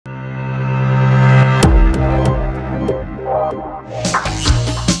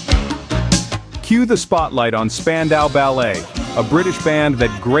Cue the spotlight on Spandau Ballet, a British band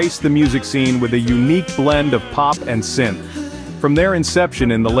that graced the music scene with a unique blend of pop and synth. From their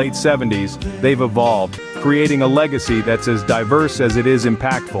inception in the late 70s, they've evolved, creating a legacy that's as diverse as it is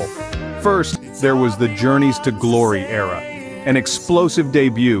impactful. First, there was the Journeys to Glory era, an explosive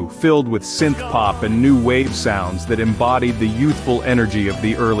debut filled with synth pop and new wave sounds that embodied the youthful energy of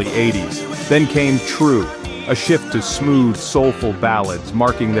the early 80s. Then came True, a shift to smooth, soulful ballads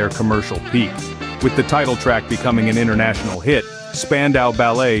marking their commercial peak. With the title track becoming an international hit, Spandau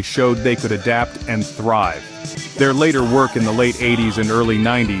Ballet showed they could adapt and thrive. Their later work in the late 80s and early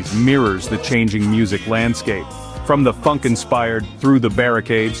 90s mirrors the changing music landscape. From the funk-inspired Through the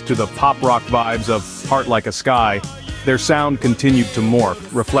Barricades to the pop-rock vibes of Heart Like a Sky, their sound continued to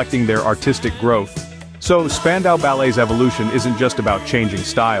morph, reflecting their artistic growth. So, Spandau Ballet's evolution isn't just about changing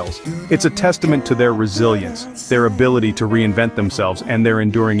styles. It's a testament to their resilience, their ability to reinvent themselves, and their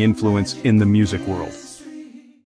enduring influence in the music world.